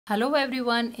Hello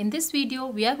everyone, in this video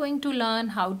we are going to learn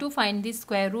how to find the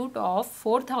square root of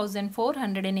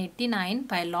 4489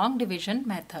 by long division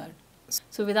method.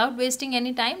 So without wasting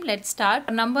any time, let's start.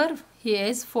 The number here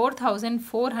is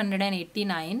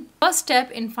 4489. First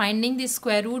step in finding the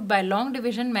square root by long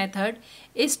division method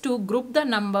is to group the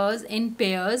numbers in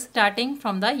pairs starting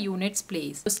from the units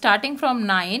place. So starting from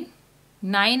 9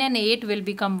 and 8 will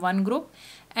become one group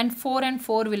and 4 and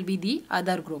 4 will be the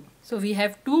other group. So we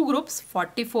have two groups,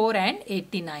 44 and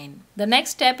 89. The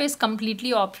next step is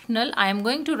completely optional. I am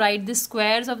going to write the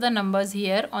squares of the numbers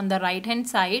here on the right hand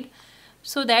side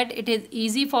so that it is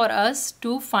easy for us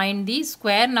to find the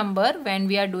square number when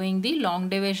we are doing the long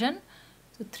division.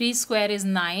 So 3 square is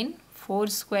 9, 4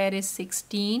 square is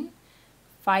 16,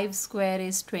 5 square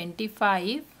is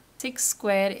 25, 6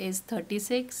 square is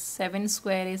 36, 7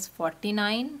 square is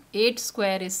 49, 8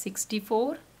 square is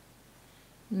 64,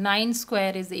 9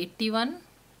 square is 81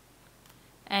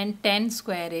 and 10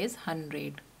 square is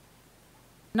 100.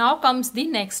 Now comes the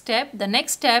next step. The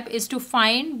next step is to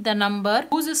find the number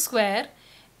whose square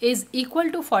is equal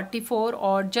to 44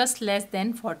 or just less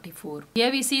than 44.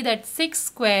 Here we see that 6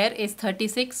 square is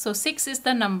 36. So 6 is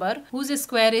the number whose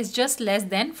square is just less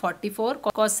than 44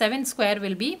 because 7 square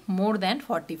will be more than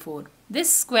 44. This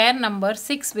square number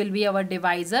 6 will be our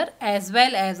divisor as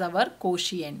well as our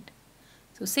quotient.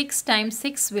 So 6 times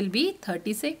 6 will be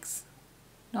 36.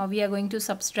 Now we are going to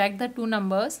subtract the two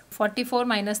numbers. 44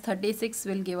 minus 36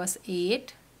 will give us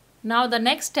 8. Now the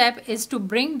next step is to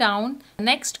bring down the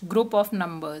next group of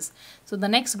numbers. So the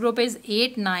next group is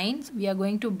 8, 9. So we are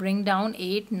going to bring down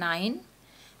 8, 9.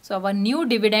 So our new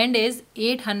dividend is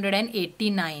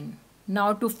 889.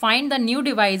 Now to find the new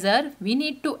divisor, we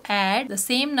need to add the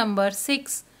same number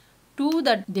 6 to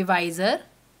the divisor.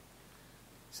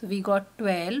 So we got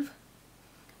 12.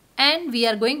 And we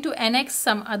are going to annex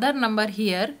some other number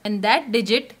here, and that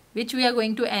digit which we are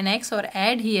going to annex or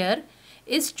add here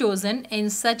is chosen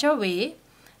in such a way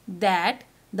that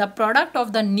the product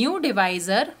of the new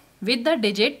divisor with the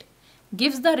digit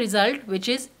gives the result which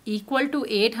is equal to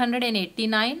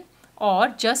 889 or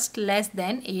just less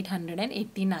than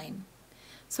 889.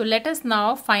 So let us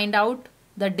now find out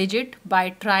the digit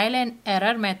by trial and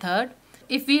error method.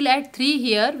 If we'll add 3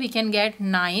 here, we can get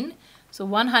 9. So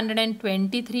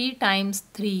 123 times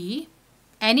 3.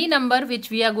 Any number which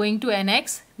we are going to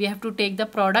annex, we have to take the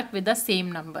product with the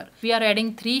same number. We are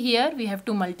adding 3 here, we have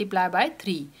to multiply by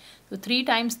 3. So 3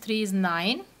 times 3 is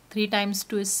 9, 3 times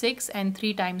 2 is 6 and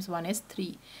 3 times 1 is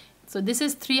 3. So this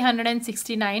is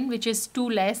 369 which is 2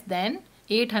 less than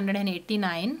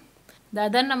 889. The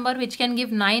other number which can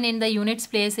give 9 in the units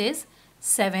place is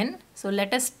 7. So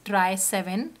let us try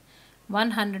 7.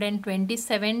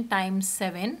 127 times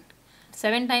 7.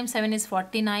 7 times 7 is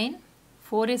 49.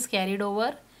 4 is carried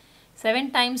over. 7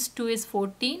 times 2 is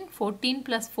 14. 14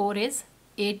 plus 4 is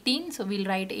 18. So we'll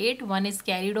write 8. 1 is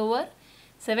carried over.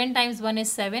 7 times 1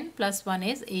 is 7 plus 1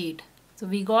 is 8. So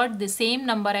we got the same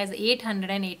number as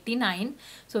 889.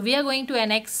 So we are going to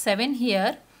annex 7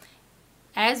 here.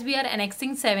 As we are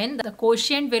annexing 7, the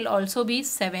quotient will also be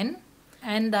 7.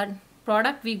 And the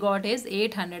product we got is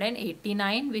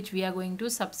 889 which we are going to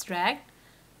subtract.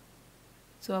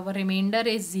 So our remainder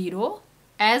is 0.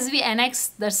 As we annex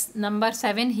the number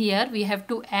 7 here, we have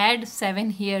to add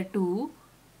 7 here too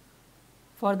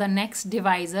for the next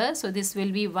divisor. So this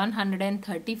will be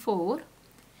 134.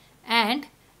 And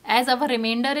as our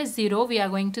remainder is 0, we are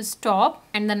going to stop.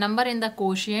 And the number in the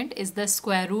quotient is the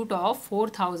square root of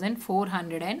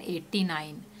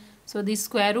 4489. So the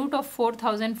square root of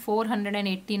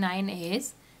 4489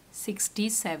 is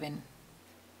 67.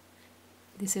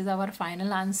 This is our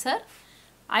final answer.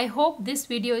 I hope this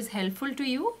video is helpful to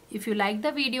you. If you like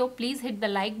the video, please hit the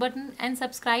like button and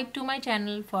subscribe to my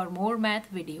channel for more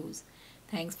math videos.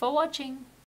 Thanks for watching.